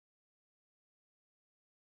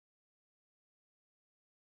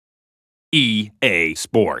EA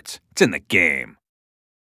Sports. It's in the game.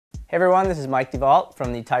 Hey everyone, this is Mike DeVault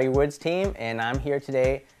from the Tiger Woods team, and I'm here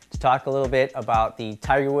today to talk a little bit about the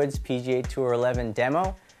Tiger Woods PGA Tour 11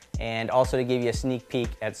 demo, and also to give you a sneak peek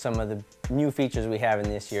at some of the new features we have in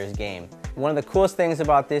this year's game. One of the coolest things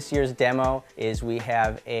about this year's demo is we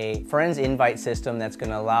have a friends invite system that's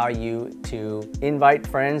going to allow you to invite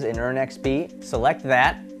friends and earn XP. Select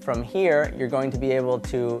that. From here, you're going to be able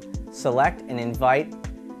to select and invite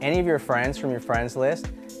any of your friends from your friends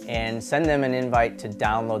list and send them an invite to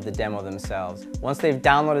download the demo themselves. Once they've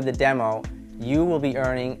downloaded the demo, you will be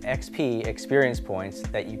earning XP, experience points,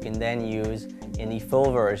 that you can then use in the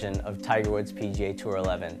full version of Tiger Woods PGA Tour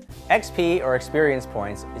 11. XP, or experience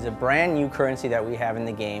points, is a brand new currency that we have in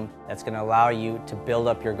the game that's going to allow you to build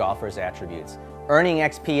up your golfer's attributes. Earning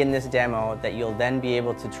XP in this demo that you'll then be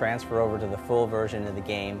able to transfer over to the full version of the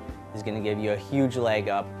game is going to give you a huge leg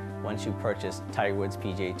up once you purchase Tiger Woods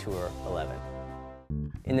PGA Tour 11.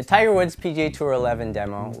 In the Tiger Woods PGA Tour 11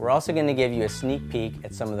 demo, we're also going to give you a sneak peek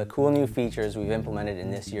at some of the cool new features we've implemented in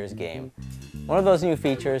this year's game. One of those new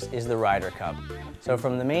features is the Ryder Cup. So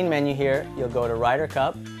from the main menu here, you'll go to Ryder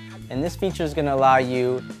Cup, and this feature is going to allow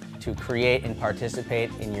you to create and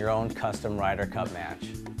participate in your own custom Ryder Cup match.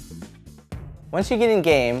 Once you get in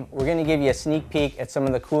game, we're going to give you a sneak peek at some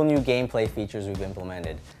of the cool new gameplay features we've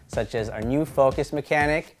implemented, such as our new focus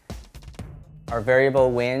mechanic, our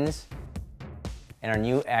variable wins, and our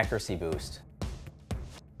new accuracy boost.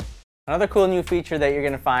 Another cool new feature that you're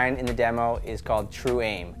going to find in the demo is called True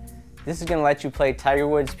Aim. This is going to let you play Tiger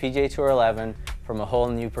Woods PGA Tour 11 from a whole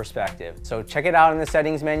new perspective. So check it out in the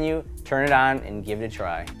settings menu, turn it on, and give it a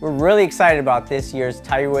try. We're really excited about this year's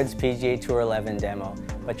Tiger Woods PGA Tour 11 demo,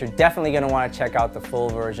 but you're definitely going to want to check out the full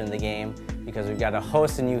version of the game because we've got a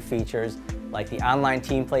host of new features like the online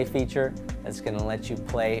team play feature that's going to let you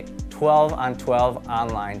play 12 on 12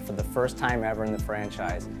 online for the first time ever in the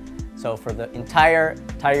franchise. So for the entire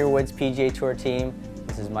Tiger Woods PGA Tour team,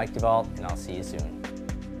 this is Mike DeVault, and I'll see you soon.